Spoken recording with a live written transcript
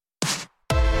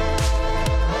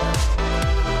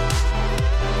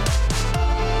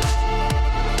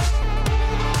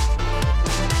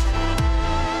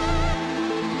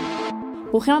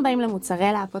ברוכים הבאים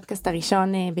למוצרלה, הפודקאסט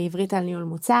הראשון בעברית על ניהול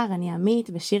מוצר. אני עמית,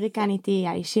 ושירי כאן איתי.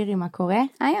 היי שירי, מה קורה?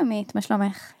 היי עמית, מה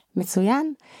שלומך?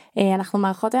 מצוין. אנחנו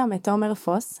מארחות היום את תומר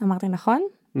פוס, אמרתי נכון?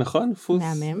 נכון, פוס.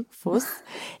 מהמם, פוס.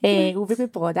 הוא VP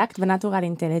פרודקט ונטורל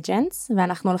אינטליג'נס,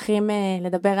 ואנחנו הולכים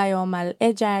לדבר היום על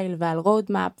Agile ועל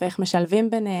רודמאפ ואיך משלבים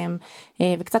ביניהם,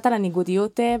 וקצת על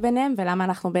הניגודיות ביניהם ולמה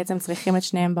אנחנו בעצם צריכים את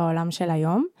שניהם בעולם של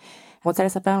היום. רוצה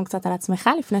לספר לנו קצת על עצמך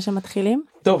לפני שמתחילים?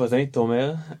 טוב, אז אני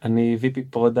תומר, אני VP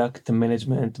פרודקט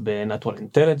מנג'מנט בנטורל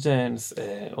אינטליג'נס,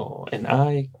 או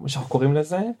NI, כמו שאנחנו קוראים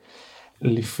לזה.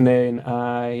 לפני NI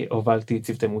הובלתי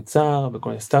צוותי מוצר בכל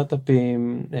מיני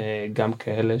סטארט-אפים, גם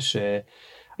כאלה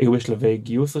שהיו בשלבי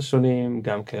גיוס ראשונים,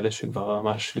 גם כאלה שכבר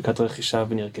ממש לקראת רכישה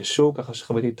ונרכשו, ככה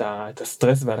שחוויתי את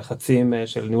הסטרס והלחצים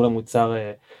של ניהול המוצר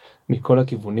מכל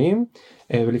הכיוונים.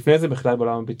 ולפני זה בכלל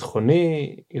בעולם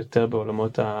הביטחוני, יותר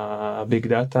בעולמות הביג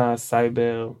דאטה,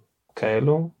 סייבר,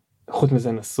 כאלו. חוץ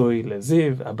מזה נשוי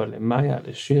לזיו, אבא למאיה,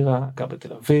 לשירה, גר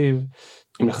בתל אביב.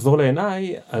 אם נחזור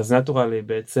לעיניי, אז נטורל היא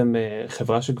בעצם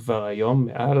חברה שכבר היום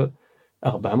מעל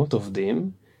 400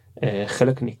 עובדים,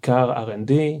 חלק ניכר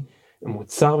R&D,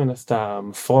 מוצר מן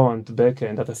הסתם, פרונט,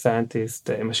 בק-אנד, דאטה סיינטיסט,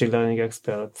 משין לרנינג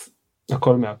אקספרט,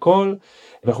 הכל מהכל,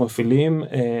 ואנחנו מפעילים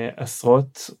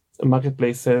עשרות מרקט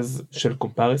פלייסס של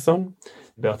קומפריסון,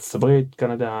 בארצות הברית,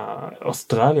 קנדה,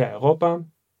 אוסטרליה, אירופה,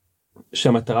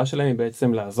 שהמטרה שלהם היא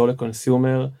בעצם לעזור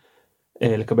לקונסיומר,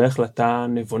 לקבל החלטה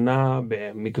נבונה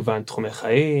במגוון תחומי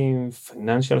חיים,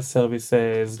 financial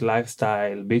services,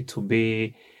 lifestyle, B2B,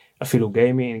 אפילו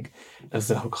גיימינג,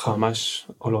 אז אנחנו ככה ממש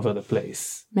all over the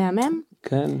place. מהמם?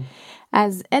 כן.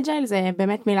 אז Agile זה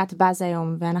באמת מילת באז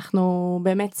היום, ואנחנו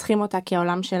באמת צריכים אותה כי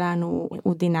העולם שלנו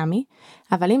הוא דינמי,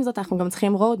 אבל עם זאת אנחנו גם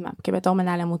צריכים רודמאפ, כי בתור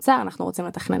מנהלי מוצר אנחנו רוצים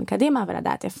לתכנן קדימה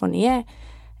ולדעת איפה נהיה,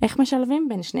 איך משלבים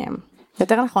בין שניהם.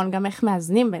 יותר נכון גם איך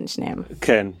מאזנים בין שניהם.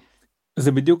 כן.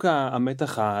 זה בדיוק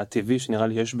המתח הטבעי שנראה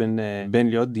לי יש בין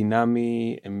להיות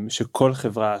דינמי, שכל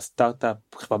חברה, סטארט-אפ,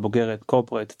 חברה בוגרת,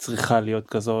 קורפורט, צריכה להיות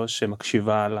כזו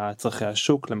שמקשיבה לצרכי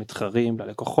השוק, למתחרים,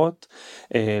 ללקוחות,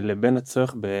 לבין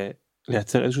הצורך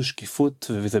לייצר איזושהי שקיפות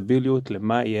וויזיביליות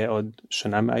למה יהיה עוד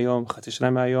שנה מהיום, חצי שנה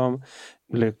מהיום,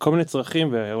 לכל מיני צרכים,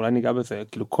 ואולי ניגע בזה,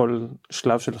 כאילו כל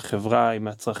שלב של חברה עם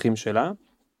הצרכים שלה.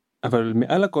 אבל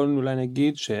מעל הכל אולי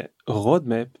נגיד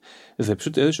שרודמאפ זה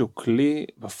פשוט איזשהו כלי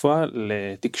בפועל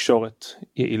לתקשורת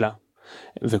יעילה.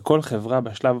 וכל חברה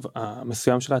בשלב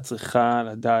המסוים שלה צריכה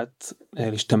לדעת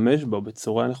להשתמש בו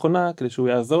בצורה נכונה, כדי שהוא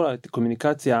יעזור לה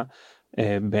לקומוניקציה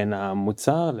בין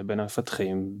המוצר לבין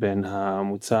המפתחים, בין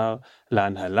המוצר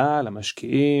להנהלה,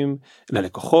 למשקיעים,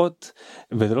 ללקוחות,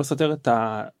 וזה לא סותר את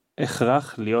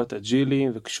ההכרח להיות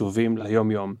אג'ילים וקשובים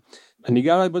ליום יום. אני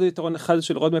אגע אולי בעוד יתרון אחד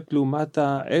של רודמאפ לעומת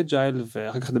האג'ייל,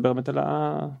 ואחר כך נדבר באמת על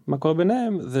מה קורה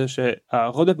ביניהם, זה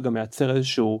שהרודמאפ גם מייצר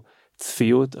איזשהו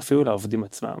צפיות אפילו לעובדים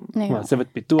עצמם, כמו צוות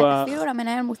פיתוח. אפילו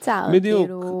למנהל מוצר. בדיוק,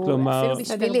 כלומר. אפילו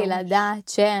בשבילי לדעת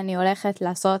שאני הולכת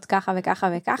לעשות ככה וככה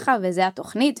וככה, וזה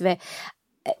התוכנית,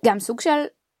 וגם סוג של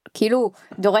כאילו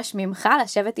דורש ממך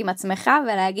לשבת עם עצמך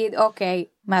ולהגיד אוקיי,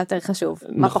 מה יותר חשוב,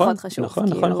 מה פחות חשוב.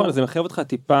 נכון, זה מחייב אותך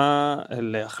טיפה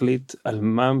להחליט על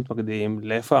מה מתמקדים,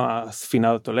 לאיפה הספינה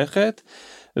הזאת הולכת,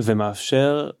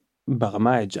 ומאפשר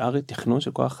ברמה האג'ארית תכנון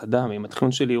של כוח אדם. אם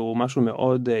התכנון שלי הוא משהו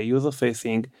מאוד user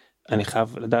facing, אני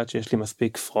חייב לדעת שיש לי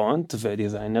מספיק פרונט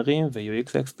ודיזיינרים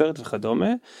ו-UX אקספרט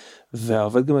וכדומה,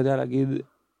 והעובד גם יודע להגיד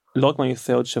לא רק מה אני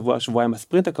אעשה עוד שבוע, שבועיים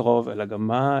הספרינט הקרוב, אלא גם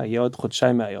מה יהיה עוד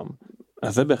חודשיים מהיום.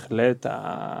 אז זה בהחלט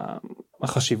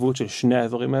החשיבות של שני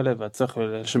האזורים האלה, והצריך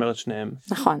לשמר את שניהם.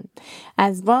 נכון.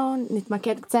 אז בואו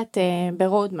נתמקד קצת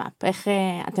ברודמאפ. איך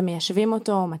אתם מיישבים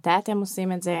אותו? מתי אתם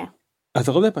עושים את זה? אז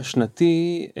הרודמאפ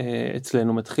השנתי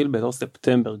אצלנו מתחיל באזור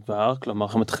ספטמבר כבר, כלומר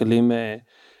אנחנו מתחילים,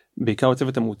 בעיקר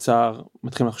בצוות המוצר,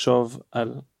 מתחילים לחשוב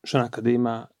על שנה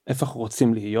קדימה, איפה אנחנו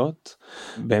רוצים להיות.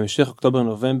 בהמשך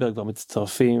אוקטובר-נובמבר כבר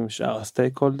מצטרפים שאר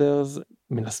הסטייק הולדרס,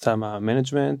 מן הסתם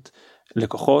המנג'מנט,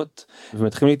 לקוחות,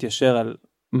 ומתחילים להתיישר על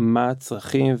מה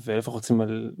הצרכים ואיפה רוצים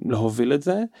להוביל את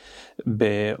זה.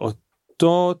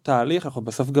 באותו תהליך אנחנו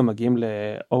בסוף גם מגיעים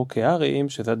ל-OKR'ים,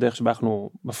 שזה הדרך שבה אנחנו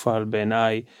בפועל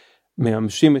בעיניי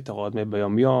מממשים את הרודמאפ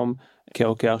ביום יום,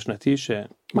 כ-OKR שנתי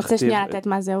שמכתיב... רוצה שנייה לתת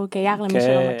מה זה OKR למי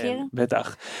שלא מכיר?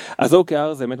 בטח. אז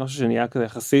OKR זה באמת משהו שנהיה כזה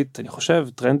יחסית, אני חושב,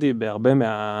 טרנדי בהרבה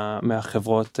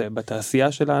מהחברות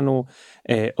בתעשייה שלנו,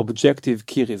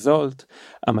 Objective Key Result,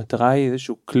 המטרה היא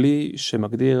איזשהו כלי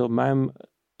שמגדיר מהם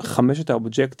 5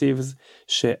 האובג'קטיבס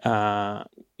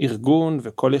שהארגון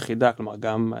וכל יחידה, כלומר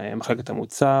גם מחלקת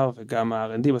המוצר וגם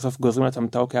ה-R&D בסוף גוזרים לעצמם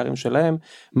את האוקרים שלהם,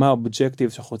 מה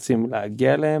האובג'קטיבס שאנחנו רוצים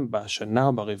להגיע אליהם בשנה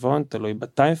או ברבעון, תלוי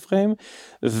בטיים פריים,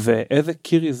 ואיזה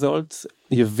key results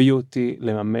יביאו אותי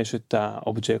לממש את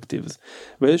האובג'קטיבס.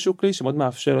 ואיזשהו כלי שמאוד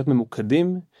מאפשר להיות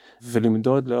ממוקדים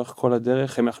ולמדוד לאורך כל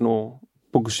הדרך אם אנחנו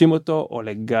פוגשים אותו או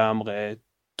לגמרי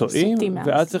טועים,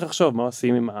 ואז צריך לחשוב מה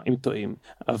עושים עם טועים.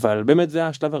 אבל באמת זה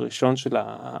השלב הראשון של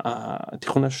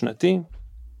התכנון השנתי.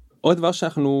 עוד דבר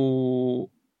שאנחנו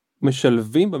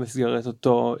משלבים במסגרת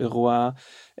אותו אירוע,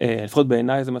 לפחות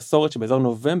בעיניי זה מסורת שבאזור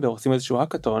נובמבר עושים איזשהו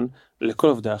האקתון לכל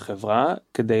עובדי החברה,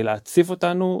 כדי להציף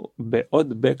אותנו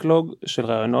בעוד בקלוג של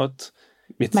רעיונות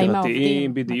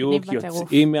יצירתיים, בדיוק,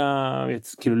 יוצאים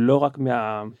כאילו לא רק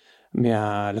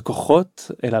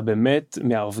מהלקוחות, אלא באמת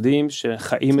מהעובדים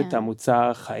שחיים את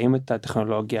המוצר, חיים את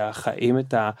הטכנולוגיה, חיים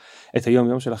את היום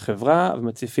יום של החברה,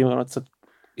 ומציפים רעיונות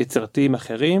יצירתיים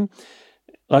אחרים.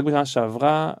 רק בשנה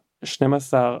שעברה,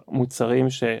 12 מוצרים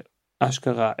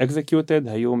שאשכרה executed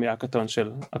היו מהאקתון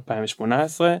של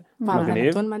 2018. וואו, זה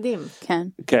נתון מדהים. כן.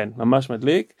 כן, ממש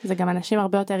מדליק. זה גם אנשים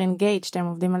הרבה יותר engaged, שהם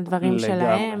עובדים על דברים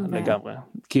שלהם. לגמרי.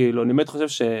 כאילו, אני באמת חושב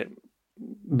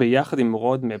ביחד עם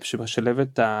רודמאפ שמשלב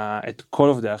את כל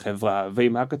עובדי החברה,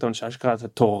 ועם האקתון שאשכרה זה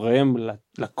תורם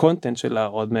לקונטנט של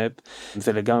הרודמאפ,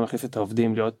 זה לגמרי מכניס את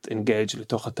העובדים להיות engaged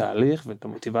לתוך התהליך ואת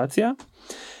המוטיבציה.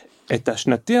 את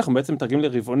השנתי אנחנו בעצם מתרגמים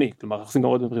לרבעוני, כלומר אנחנו עושים גם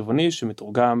רודמאפ רבעוני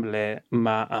שמתורגם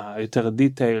למה היותר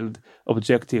detailed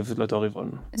objectives לאותו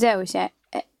רבעון. זהו,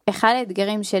 אחד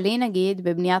האתגרים שלי נגיד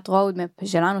בבניית רודמאפ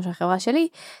שלנו, של החברה שלי,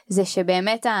 זה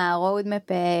שבאמת הרודמאפ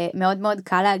מאוד מאוד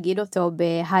קל להגיד אותו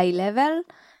ב-high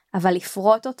level, אבל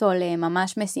לפרוט אותו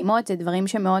לממש משימות, זה דברים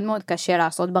שמאוד מאוד קשה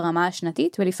לעשות ברמה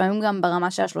השנתית, ולפעמים גם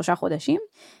ברמה של 3 חודשים.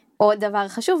 עוד דבר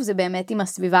חשוב זה באמת עם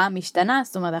הסביבה המשתנה,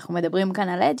 זאת אומרת אנחנו מדברים כאן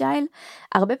על Agile,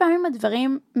 הרבה פעמים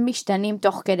הדברים משתנים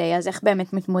תוך כדי, אז איך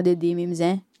באמת מתמודדים עם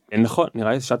זה? נכון,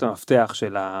 נראה לי שעת המפתח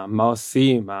של מה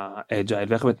עושים ה-Agile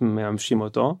ואיך באמת מממשים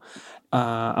אותו.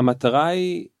 המטרה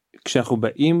היא, כשאנחנו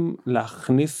באים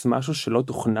להכניס משהו שלא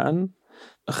תוכנן,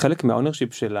 חלק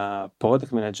מהאונרשיפ של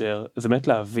הפרודקט מנג'ר זה באמת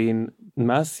להבין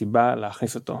מה הסיבה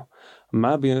להכניס אותו,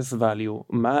 מה ה-business value,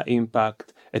 מה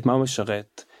האימפקט, את מה הוא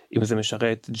משרת, אם זה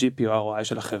משרת GP או ROI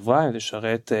של החברה, אם זה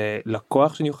משרת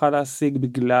לקוח שאני אוכל להשיג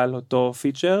בגלל אותו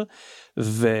פיצ'ר,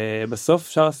 ובסוף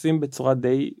אפשר לשים בצורה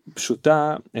די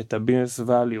פשוטה את ה-business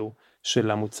value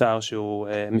של המוצר שהוא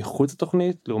מחוץ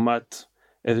לתוכנית, לעומת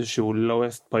איזשהו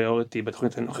lowest priority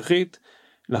בתוכנית הנוכחית,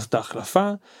 לעשות את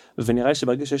ההחלפה, ונראה לי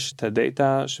שברגע שיש את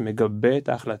הדאטה שמגבה את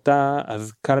ההחלטה,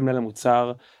 אז קל למנהל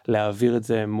המוצר להעביר את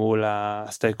זה מול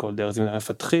הסטייקהולדרס, אם זה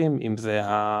המפתחים, אם זה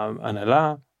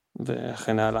ההנהלה,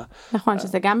 וכן הלאה. נכון,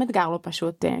 שזה גם אתגר לא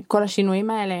פשוט, כל השינויים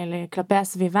האלה כלפי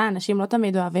הסביבה, אנשים לא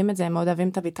תמיד אוהבים את זה, הם מאוד אוהבים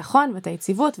את הביטחון ואת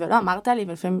היציבות, ולא אמרת לי,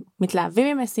 ולפעמים מתלהבים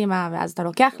עם משימה, ואז אתה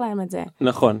לוקח להם את זה.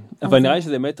 נכון, אבל נראה לי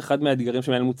שזה באמת אחד מהאתגרים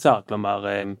של מנהל מוצר, כלומר,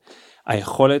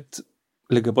 היכולת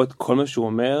לגבות כל מה שהוא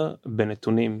אומר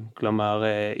בנתונים, כלומר,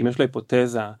 אם יש לו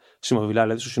היפותזה שמובילה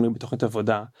לאיזשהו שינוי בתוכנית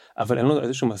עבודה, אבל אין לו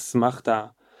איזשהו מסמכתה,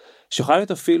 שיכולה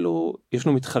להיות אפילו, יש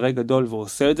לנו מתחרה גדול והוא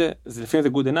עושה את זה, זה לפעמים זה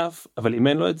good enough, אבל אם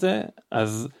אין לו את זה,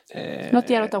 אז לא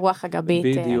תהיה לו את הרוח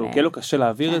הגבית. בדיוק, יהיה לו קשה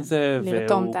להעביר את זה,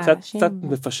 והוא קצת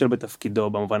מפשל בתפקידו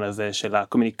במובן הזה של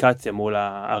הקומוניקציה מול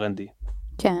ה-R&D.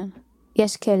 כן.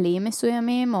 יש כלים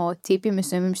מסוימים או טיפים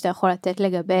מסוימים שאתה יכול לתת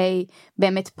לגבי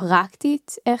באמת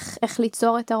פרקטית, איך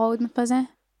ליצור את הרודמאפ הזה?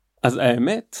 אז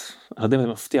האמת, אני יודע אם זה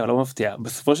מפתיע או לא מפתיע,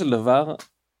 בסופו של דבר,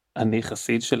 אני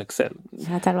חסיד של אקסל.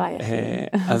 אתה לא היחיד.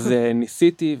 אז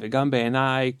ניסיתי, וגם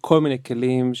בעיניי, כל מיני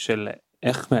כלים של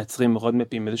איך מייצרים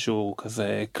רודמאפים איזשהו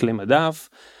כזה כלי מדף.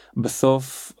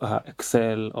 בסוף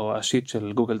האקסל או השיט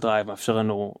של גוגל דרייב מאפשר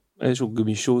לנו איזשהו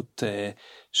גמישות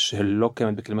שלא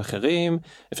קיימת בכלים אחרים.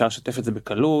 אפשר לשתף את זה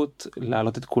בקלות,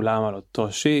 להעלות את כולם על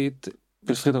אותו שיט,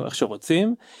 ולשחק אותו איך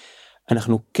שרוצים.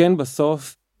 אנחנו כן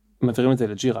בסוף מעבירים את זה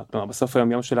לג'ירה, כלומר בסוף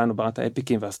היום שלנו ברמת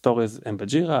האפיקים והסטוריז הם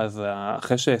בג'ירה, אז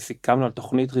אחרי שסיכמנו על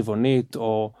תוכנית רבעונית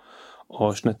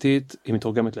או שנתית, היא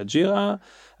מתורגמת לג'ירה,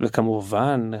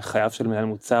 וכמובן חייב של מנהל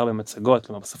מוצר במצגות,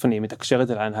 כלומר בסוף אני מתקשר את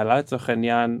זה להנהלה לצורך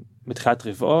העניין, בתחילת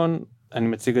רבעון, אני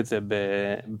מציג את זה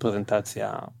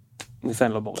בפרזנטציה,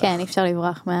 ניסיון לא בורח. כן, אי אפשר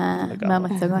לברוח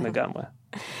מהמצגות. לגמרי.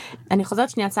 אני חוזרת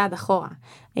שנייה צעד אחורה,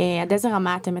 עד איזה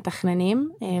רמה אתם מתכננים,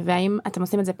 והאם אתם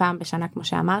עושים את זה פעם בשנה כמו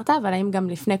שאמרת, אבל האם גם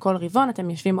לפני כל רבעון אתם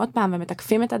יושבים עוד פעם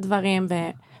ומתקפים את הדברים,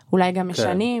 ואולי גם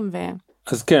משנים?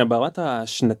 אז כן, ברמת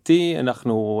השנתי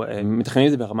אנחנו מתכננים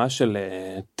את זה ברמה של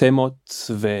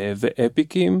תמות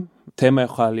ואפיקים. תמה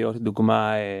יכולה להיות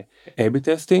דוגמה A/B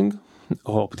טסטינג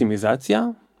או אופטימיזציה,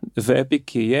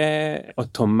 ואפיק יהיה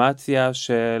אוטומציה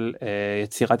של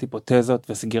יצירת היפותזות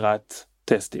וסגירת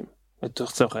טסטים.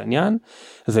 לצורך העניין,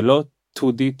 זה לא too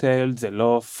detailed, זה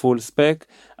לא full spec,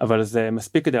 אבל זה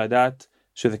מספיק כדי לדעת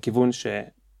שזה כיוון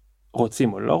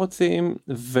שרוצים או לא רוצים,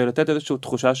 ולתת איזושהי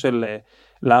תחושה של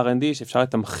ל-R&D שאפשר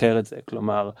לתמחר את זה,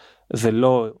 כלומר, זה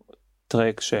לא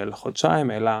טרק של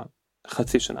חודשיים, אלא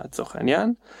חצי שנה לצורך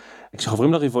העניין. כשאנחנו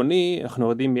עוברים לרבעוני, אנחנו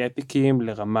יורדים מאפיקים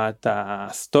לרמת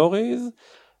הסטוריז,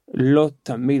 לא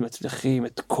תמיד מצליחים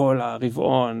את כל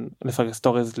הרבעון לפרק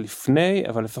סטוריז לפני,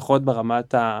 אבל לפחות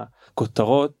ברמת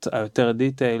הכותרות היותר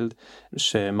דיטיילד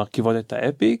שמרכיבות את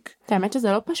האפיק. האמת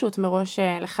שזה לא פשוט מראש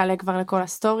לחלק כבר לכל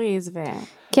הסטוריז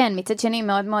כן, מצד שני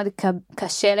מאוד מאוד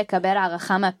קשה לקבל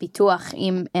הערכה מהפיתוח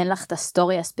אם אין לך את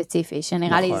הסטורי הספציפי,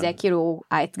 שנראה לי זה כאילו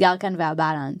האתגר כאן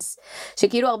והבלנס.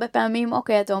 שכאילו הרבה פעמים,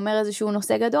 אוקיי, אתה אומר איזשהו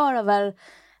נושא גדול, אבל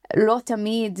לא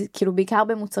תמיד, כאילו בעיקר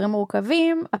במוצרים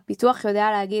מורכבים, הפיתוח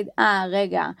יודע להגיד,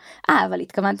 רגע, אבל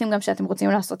התכוונתם גם שאתם רוצים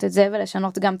לעשות את זה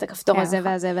ולשנות גם את הכפתור הזה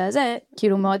והזה והזה,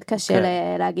 כאילו מאוד קשה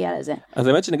להגיע לזה. אז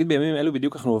האמת שנגיד בימים אלו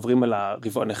בדיוק אנחנו עוברים על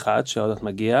הרבעון אחד שעוד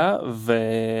מגיע,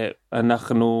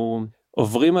 ואנחנו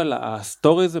עוברים על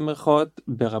הסטוריז במרכאות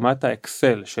ברמת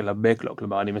האקסל של הבקלוג,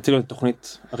 כלומר אני מציג לו את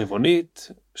תוכנית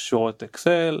הרבעונית, שורות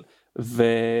אקסל,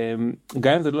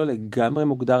 וגם אם זה לא לגמרי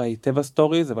מוגדר היטב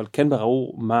הסטוריז, אבל כן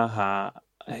ברור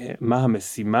מה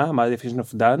המשימה, מה ה-definition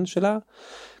of done שלה,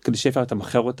 כדי שאפשר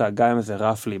לתמחר אותה גם אם זה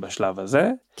רפלי בשלב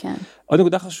הזה. כן. עוד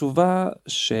נקודה חשובה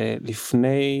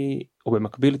שלפני או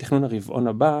במקביל לתכנון הרבעון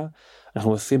הבא,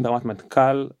 אנחנו עושים ברמת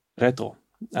מנכ"ל רטרו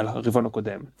על הרבעון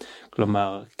הקודם.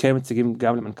 כלומר, כן מציגים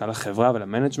גם למנכ"ל החברה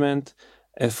ולמנג'מנט,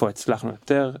 איפה הצלחנו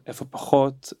יותר, איפה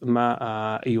פחות, מה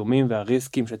האיומים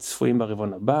והריסקים שצפויים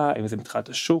ברבעון הבא, אם זה מתחילת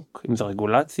השוק, אם זה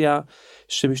רגולציה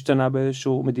שמשתנה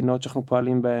באיזשהו מדינות שאנחנו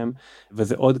פועלים בהם,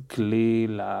 וזה עוד כלי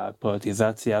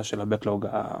לפריוריטיזציה של הבקלוג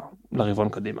לרבעון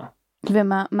קדימה.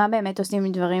 ומה באמת עושים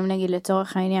עם דברים, נגיד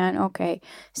לצורך העניין, אוקיי,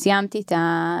 סיימתי את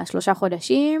 3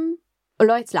 חודשים,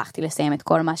 לא הצלחתי לסיים את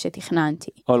כל מה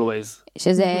שתכננתי. Always.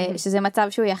 שזה מצב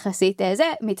שהוא יחסית זה,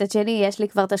 מצד שני יש לי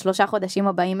כבר את 3 חודשים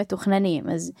הבאים מתוכננים,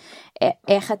 אז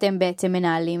איך אתם בעצם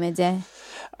מנהלים את זה?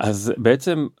 אז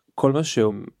בעצם כל מה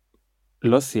שהוא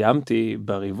לא סיימתי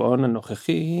ברבעון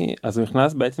הנוכחי, אז הוא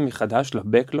נכנס בעצם מחדש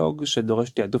לבקלוג שדורש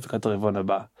תיעדוף לקראת הרבעון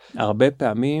הבא. הרבה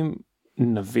פעמים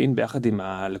נבין ביחד עם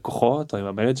הלקוחות או עם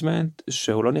המנג'מנט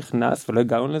שהוא לא נכנס ולא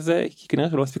הגענו לזה, כי כנראה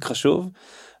שהוא לא מספיק חשוב,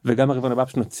 וגם הרבעון הבא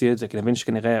פשוט נוציא את זה, כי נבין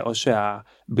שכנראה או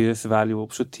שה-business value הוא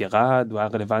פשוט ירד, הוא היה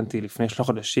רלוונטי לפני 3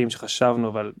 חודשים שחשבנו,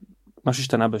 אבל משהו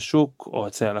השתנה בשוק או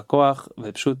אצל הלקוח,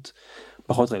 וזה פשוט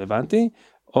פחות רלוונטי,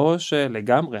 או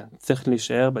שלגמרי צריך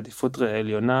להישאר בעדיפות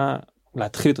עליונה,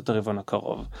 להתחיל את הרבעון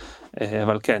הקרוב.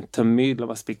 אבל כן, תמיד לא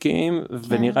מספיקים,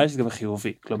 ונראה לי שזה גם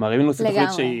חיובי. כלומר, אם נעשה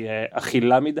תוכנית שהיא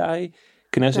אכילה מדי,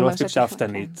 כנראה שלא מספיק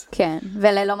שאפתנית. כן,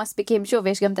 וללא מספיקים, שוב,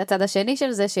 יש גם את הצד השני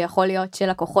של זה, שיכול להיות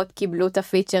שלקוחות קיבלו את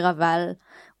הפיצ'ר, אבל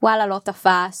וואלה לא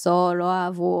תפס, או לא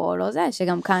אהבו, או לא זה,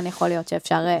 שגם כאן יכול להיות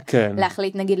שאפשר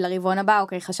להחליט, נגיד לרבעון הבא,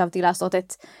 אוקיי, חשבתי לעשות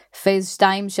את פייז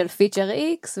 2 של פיצ'ר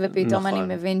X, ופתאום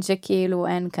אני מבין שכאילו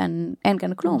אין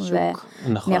כאן כלום,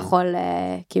 ואני יכול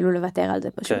כאילו לוותר על זה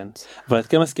פשוט. אבל את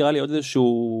כן מזכירה לי עוד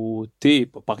איזשהו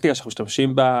טיפ, או פרקטיקה שאנחנו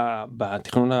משתמשים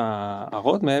בתכנון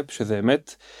הרודמאפ, שזה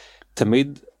באמת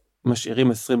תמיד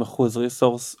משאירים 20%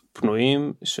 ריסורס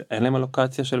פנויים שאין להם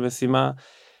אלוקציה של משימה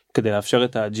כדי לאפשר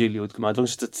את האג'יליות, כלומר הדברים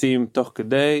שצצים תוך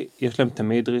כדי יש להם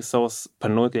תמיד ריסורס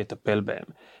פנוי לטפל בהם,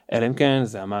 אלא אם כן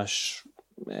זה ממש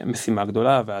משימה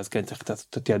גדולה ואז כן צריך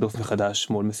את התיעדוף מחדש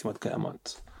מול משימות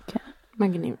קיימות. כן,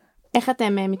 מגניב. איך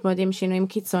אתם מתמודדים עם שינויים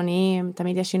קיצוניים?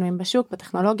 תמיד יש שינויים בשוק,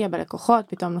 בטכנולוגיה, בלקוחות,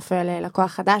 פתאום נופל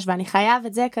לקוח חדש, ואני חייב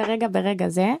את זה כרגע ברגע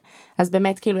זה, אז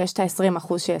באמת כאילו יש את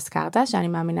ה-20% שהזכרת, שאני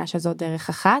מאמינה שזו דרך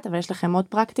אחת, אבל יש לכם עוד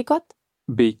פרקטיקות?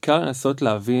 בעיקר לנסות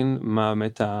להבין מה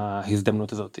באמת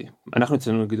ההזדמנות הזאת. אנחנו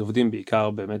אצלנו נגיד עובדים בעיקר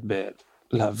באמת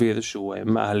להביא איזשהו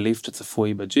מעליף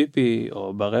שצפוי ב-GP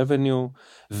או ב-revenue,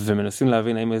 ומנסים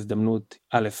להבין האם ההזדמנות,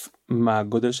 א', מה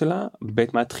הגודל שלה, ב',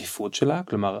 מה הדחיפות שלה,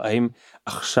 כלומר, האם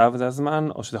עכשיו זה הזמן,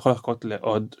 או שזה יכול לחכות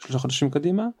לעוד 3 חודשים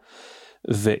קדימה,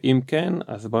 ואם כן,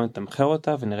 אז בואו נתמחר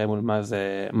אותה, ונראה מול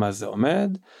מה זה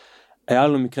עומד. היה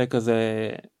לנו מקרה כזה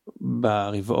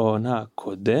ברבעון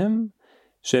הקודם,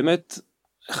 שבאמת,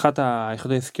 אחת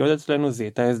היחידות העסקיות אצלנו, זה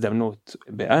הייתה הזדמנות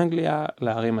באנגליה,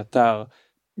 להרים אתר,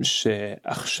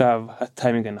 שעכשיו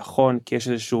הטיימינג הנכון, כי יש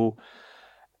איזשהו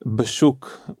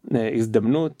בשוק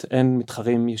הזדמנות, אין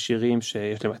מתחרים ישירים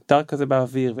שיש להם אתר כזה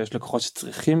באוויר, ויש לקוחות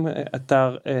שצריכים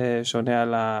אתר שעונה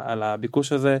על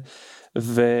הביקוש הזה,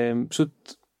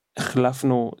 ופשוט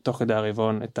החלפנו תוך כדי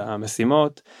הרבעון את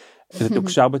המשימות, זה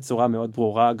תוקשר בצורה מאוד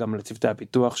ברורה גם לצוותי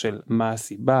הפיתוח של מה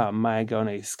הסיבה, מה ההיגיון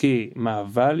העסקי, מה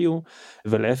ה-value,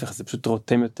 ולהפך זה פשוט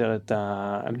רותם יותר את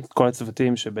כל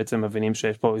הצוותים שבעצם מבינים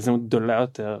שיש פה הזדמנות גדולה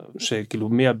יותר, שכאילו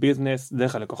מהביזנס,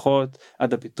 דרך הלקוחות,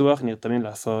 עד הפיתוח נרתמים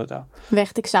לעשות אותה.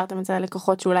 ואיך תקשרתם את זה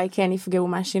ללקוחות שאולי כן יפגעו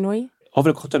מהשינוי? רוב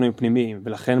הלקוחות שלנו הם פנימיים,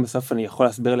 ולכן בסוף אני יכול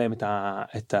להסביר להם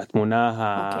את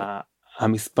התמונה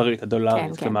המספרית,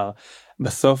 הדולרית, כלומר,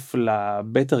 בסוף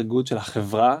לבטר גוד של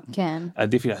החברה,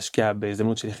 עדיף לי להשקיע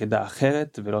בהזדמנות של יחידה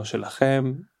אחרת, ולא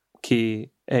שלכם, כי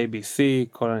ABC,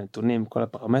 כל הנתונים, כל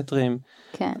הפרמטרים.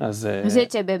 כן. אני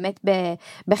חושבת שבאמת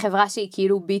בחברה שהיא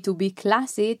כאילו B2B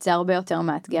קלאסית, זה הרבה יותר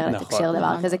מאתגר לתקשר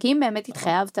דבר כזה, כי אם באמת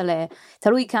התחייבת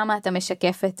תלוי כמה אתה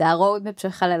משקף את הרודמאפ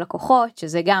שלך ללקוחות,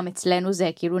 שזה גם אצלנו זה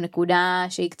כאילו נקודה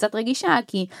שהיא קצת רגישה,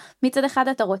 כי מצד אחד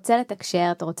אתה רוצה לתקשר,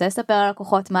 אתה רוצה לספר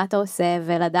ללקוחות מה אתה עושה,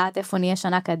 ולדעת איפה נהיה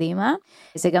שנה קדימה.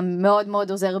 זה גם מאוד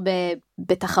מאוד עוזר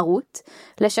בתחרות,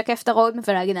 לשקף את הרודמאפ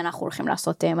ולהגיד אנחנו הולכים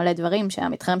לעשות מלא דברים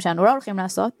שהמתחרים שלנו לא הולכים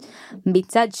לעשות.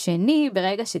 מצד שני,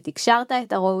 ברגע שתקשרת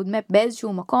את הרודמאפ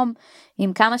באיזשהו מקום,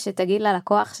 עם כמה שתגיד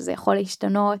ללקוח שזה יכול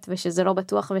להשתנות ושזה לא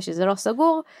בטוח ושזה לא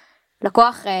סגור,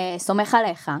 לקוח סומך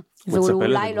עליך, והוא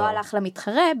אולי לא הלך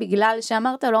למתחרה בגלל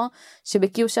שאמרת לו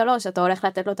שב-Q3 אתה הולך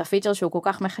לתת לו את הפיצ'ר שהוא כל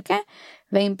כך מחכה,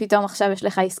 ואם פתאום עכשיו יש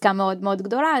לך עסקה מאוד מאוד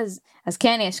גדולה, אז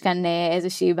כן יש כאן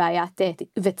איזושהי בעיית,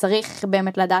 וצריך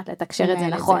באמת לדעת לתקשר את זה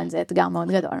נכון, זה אתגר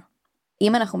מאוד גדול.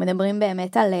 אם אנחנו מדברים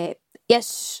באמת על,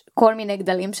 יש כל מיני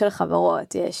גדלים של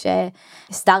חברות, יש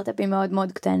סטארט-אפים מאוד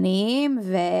מאוד קטנים,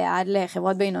 ועד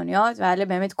לחברות בינוניות, ועד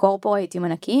לבאמת קורפורייטים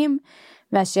ענקיים,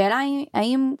 והשאלה היא,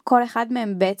 האם כל אחד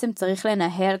מהם בעצם צריך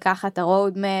לנהל ככה את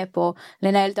הרודמאפ, או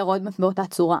לנהל את הרודמאפ באותה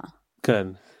צורה? כן,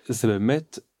 זה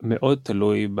באמת מאוד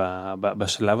תלוי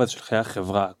בשלב הזה של חיי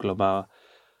החברה, כלומר,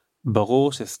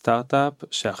 ברור שסטארט-אפ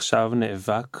שעכשיו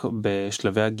נאבק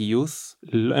בשלבי הגיוס,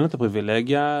 אין לו את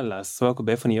הפריבילגיה לעסוק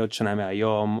באיפה נהיה עוד שנה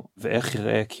מהיום, ואיך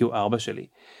יראה Q4 שלי.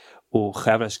 הוא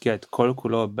חייב להשקיע את כל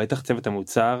כולו, בטח צוות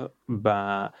המוצר,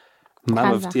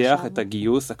 מה מבטיח את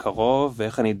הגיוס הקרוב,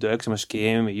 ואיך אני דואג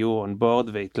שמשקיעים יהיו on board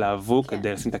והתלהבו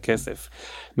כדי לשים את הכסף.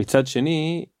 מצד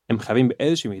שני, הם חייבים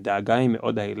באיזושהי מידה, גם עם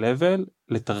מאוד high-level,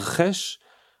 לתרחש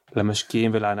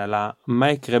למשקיעים ולהנהלה,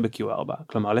 מה יקרה ב-Q4?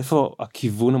 כלומר, לאיפה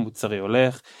הכיוון המוצרי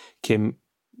הולך? כי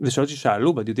זה שאלות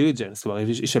ששאלו ב-due diligence, כלומר,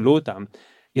 ישאלו אותם,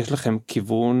 יש לכם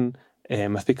כיוון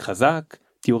מספיק חזק,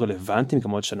 תהיו רלוונטיים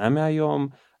כמו עוד שנה מהיום,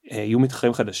 יהיו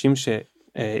מתחרים חדשים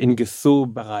שהנגסו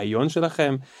ברעיון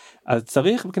שלכם, אז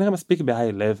צריך כנראה מספיק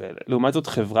ב-high level. לעומת זאת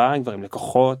חברה, כבר עם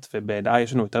לקוחות, ובעיניי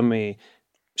יש לנו יותר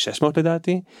מ-600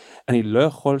 לדעתי, אני לא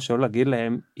יכול שלא להגיד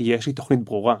להם, יש לי תוכנית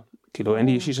ברורה. כאילו אין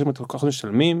לי אישי שהם כל כך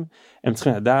משלמים, הם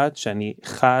צריכים לדעת שאני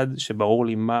חד, שברור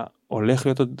לי מה הולך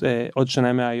להיות עוד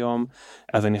שנה מהיום,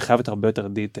 אז אני חייב את הרבה יותר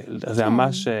דיטייל. אז זה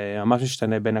ממש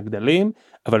משתנה בין הגדלים,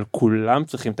 אבל כולם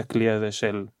צריכים את הכלי הזה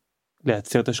של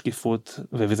לייצר את השקיפות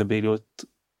וויזיביליות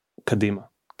קדימה.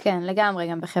 כן, לגמרי,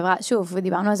 גם בחברה, שוב,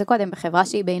 ודיברנו על זה קודם, בחברה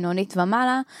שהיא בינונית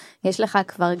ומעלה, יש לך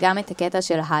כבר גם את הקטע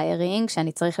של היירינג,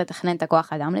 שאני צריך לתכנן את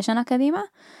הכוח אדם לשנה קדימה,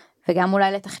 וגם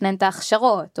אולי לתכנן את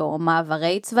ההכשרות, או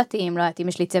מעברי צוותים, לא יודעת, אם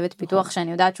יש לי צוות פיתוח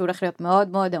שאני יודעת שהוא הולך להיות מאוד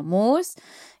מאוד עמוס,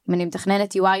 אם אני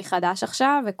מתכננת UI חדש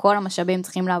עכשיו, וכל המשאבים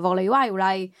צריכים לעבור ל-UI,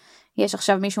 אולי יש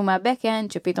עכשיו מישהו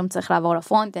מהבקאנד, שפתאום צריך לעבור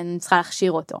לפרונט, אני צריכה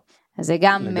להכשיר אותו. אז זה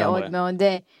גם מאוד מאוד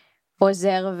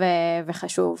עוזר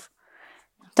וחשוב.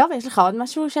 טוב, יש לך עוד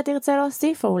משהו שתרצה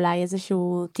להוסיף, או אולי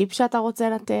איזשהו טיפ שאתה רוצה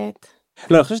לתת?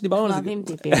 לא, אני חושב שדיברנו על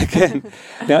זה. כן,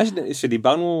 נראה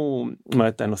שדיברנו, זאת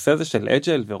אומרת, הנושא הזה של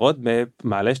אג'ל ורודמאפ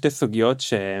מעלה שתי סוגיות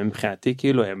שמבחינתי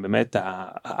כאילו הם באמת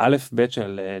האלף בית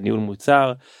של ניהול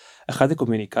מוצר. אחד זה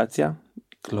קומוניקציה,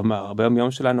 כלומר, הרבה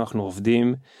יום שלנו אנחנו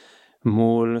עובדים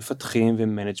מול מפתחים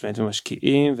ומנג'מנט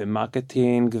ומשקיעים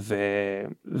ומרקטינג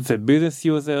וביזנס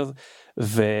יוזרס,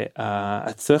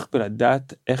 והצורך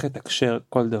בלדעת איך לתקשר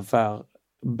כל דבר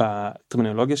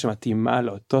בטרמינולוגיה שמתאימה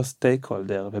לאותו סטייק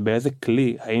הולדר, ובאיזה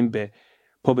כלי, האם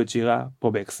פה בג'ירה,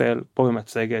 פה באקסל, פה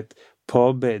במצגת,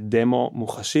 פה בדמו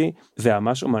מוחשי, זה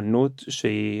ממש אומנות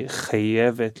שהיא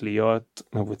חייבת להיות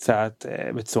מבוצעת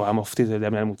בצורה מופתית על ידי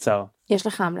מנהל מוצר. יש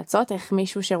לך המלצות איך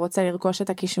מישהו שרוצה לרכוש את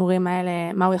הכישורים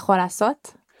האלה, מה הוא יכול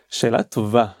לעשות? שאלה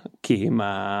טובה, כי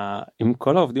עם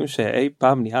כל העובדים שאי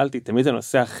פעם ניהלתי, תמיד זה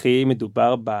הנושא הכי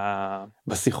מדובר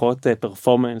בשיחות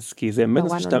פרפורמנס, כי זה באמת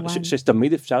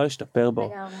שתמיד אפשר להשתפר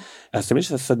בו. אז תמיד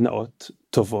יש סדנאות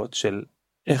טובות של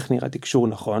איך נראה תקשור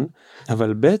נכון,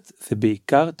 אבל ב' זה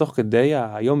בעיקר תוך כדי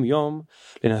היום יום,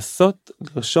 לנסות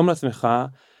לרשום לעצמך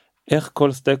איך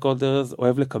כל סטייק-הולדרס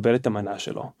אוהב לקבל את המנה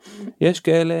שלו. יש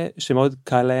כאלה שמאוד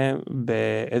קל להם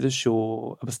באיזושהי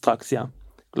אבסטרקציה,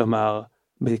 כלומר,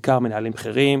 בעיקר מנהלים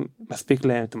בכירים, מספיק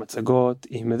להם את המצגות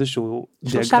עם איזשהו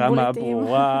דיאגרמה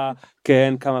ברורה,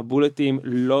 כן, כמה בולטים,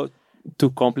 לא too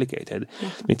complicated.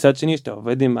 מצד שני, שאתה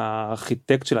עובד עם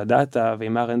הארכיטקט של הדאטה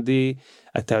ועם R&D,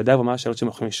 אתה יודע מה השאלות שהם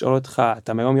יכולים לשאול אותך,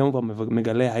 אתה מהיום יום כבר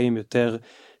מגלה האם יותר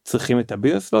צריכים את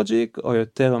הביזנס לוג'יק, או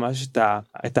יותר ממש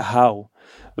את ה-how,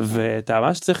 ואתה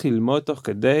ממש צריך ללמוד תוך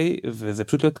כדי, וזה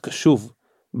פשוט להיות קשוב,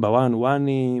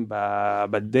 בוואן-וואנים,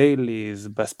 בדייליז,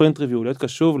 בספרינט ריוויו, להיות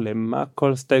קשוב למה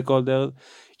כל סטייק-הולדר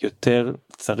יותר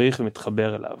צריך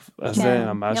ומתחבר אליו. אז זה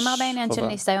ממש גם הרבה עניין של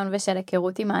ניסיון ושל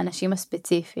היכרות עם האנשים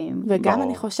הספציפיים. וגם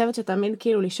אני חושבת שתמיד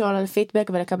כאילו לשאול על פידבק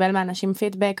ולקבל מאנשים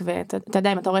פידבק, ואתה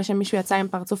יודע, אם אתה רואה שמישהו יצא עם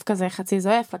פרצוף כזה חצי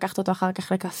זועף, לקחת אותו אחר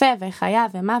כך לקפה ואיך היה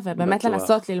ומה, ובאמת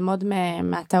לנסות ללמוד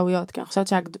מהטעויות, כי אני חושבת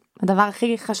שהדבר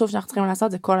הכי חשוב שאנחנו צריכים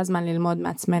לעשות זה כל הזמן ללמוד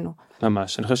מעצמנו.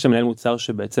 ממש, אני חושב שמנהל מוצר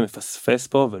שבעצם מפספס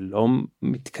פה ולא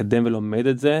מתקדם ולומד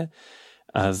את זה,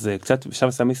 אז קצת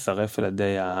שם מסרף על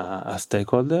ידי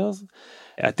הסטייקהולדרס.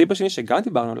 הטיפ השני שגם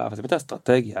דיברנו עליו, זה באמת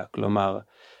האסטרטגיה, כלומר,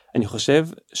 אני חושב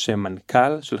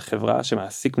שמנכ"ל של חברה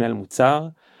שמעסיק מנהל מוצר,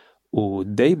 הוא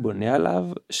די בונה עליו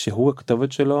שהוא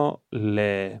הכתובת שלו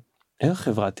איך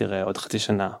חברה תראה עוד חצי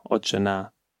שנה, עוד שנה,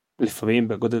 לפעמים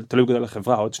בגודל, תלוי בגודל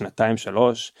החברה, עוד 2-3,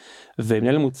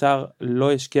 ומנהל מוצר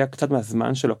לא השקיע קצת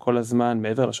מהזמן שלו כל הזמן,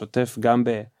 מעבר לשוטף, גם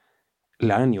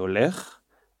לאן אני הולך,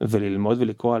 וללמוד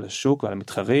ולקרוא על השוק ועל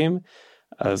המתחרים,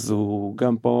 אז הוא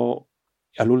גם פה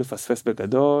עלול לפספס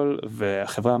בגדול,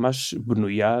 והחברה ממש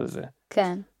בנויה על זה.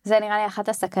 כן, זה נראה לי אחת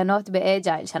הסכנות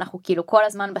באג'ייל, שאנחנו כאילו כל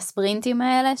הזמן בספרינטים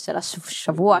האלה, של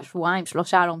השבוע, שבועיים,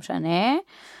 3, לא משנה,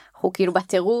 אנחנו כאילו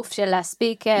בטירוף של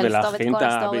להספיק, לכתוב את כל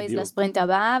הסטוריז לספרינט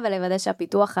הבא, ולוודא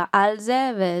שהפיתוח על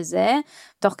זה וזה,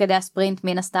 תוך כדי הספרינט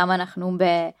מן הסתם אנחנו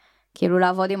כאילו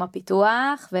לעבוד עם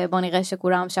הפיתוח, ובוא נראה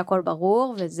שכולם, שהכל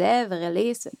ברור, וזה,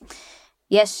 ורליס.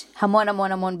 יש המון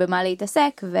המון המון במה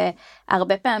להתעסק,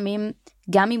 והרבה פעמים,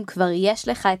 גם אם כבר יש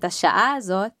לך את השעה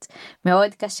הזאת,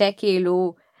 מאוד קשה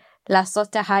כאילו לעשות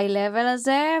את ההיי לבל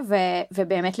הזה,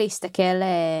 ובאמת להסתכל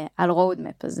על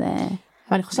רודמאפ הזה.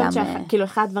 ואני חושבת שכאילו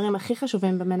אחד הדברים הכי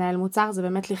חשובים במנהל מוצר זה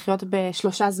באמת לחיות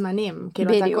ב3 זמנים.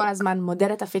 כאילו אתה כל הזמן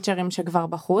מודד את הפיצ'רים שכבר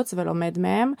בחוץ ולומד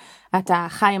מהם. אתה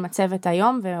חי עם הצוות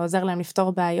היום ועוזר להם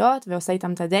לפתור בעיות ועושה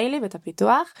איתם את הדיילי ואת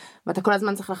הפיתוח. ואתה כל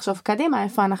הזמן צריך לחשוב קדימה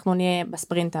איפה אנחנו נהיה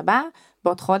בספרינט הבא,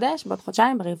 בעוד חודש, בעוד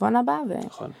חודשיים, ברבעון הבא.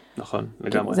 נכון,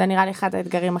 לגמרי. זה נראה לי אחד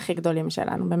האתגרים הכי גדולים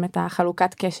שלנו, באמת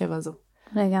החלוקת קשב הזו.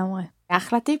 לגמרי.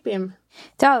 אחלה טיפים.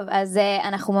 טוב, אז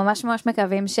אנחנו ממש ממש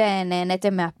מקווים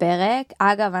שנהנתם מהפרק.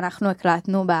 אגב, אנחנו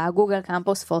הקלטנו בגוגל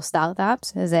קמפוס פור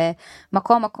סטארט-אפס, זה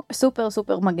מקום סופר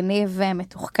סופר מגניב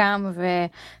ומתוחכם,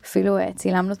 ואפילו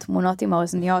צילמנו תמונות עם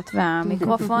האוזניות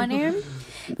והמיקרופונים,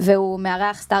 והוא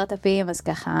מארח סטארט-אפים, אז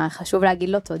ככה חשוב להגיד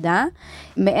לו תודה.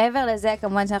 מעבר לזה,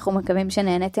 כמובן שאנחנו מקווים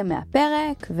שנהנתם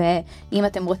מהפרק, ואם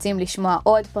אתם רוצים לשמוע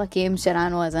עוד פרקים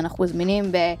שלנו, אז אנחנו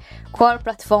זמינים בכל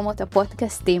פלטפורמות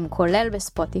הפודקאסטים, כולל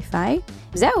בספוטיפיי.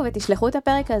 זהו, ותשלחו את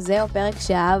הפרק הזה או פרק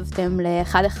שאהבתם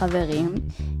לאחד החברים,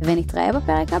 ונתראה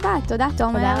בפרק הבא. תודה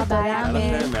תומר. תודה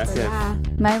רבה.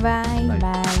 ביי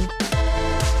ביי.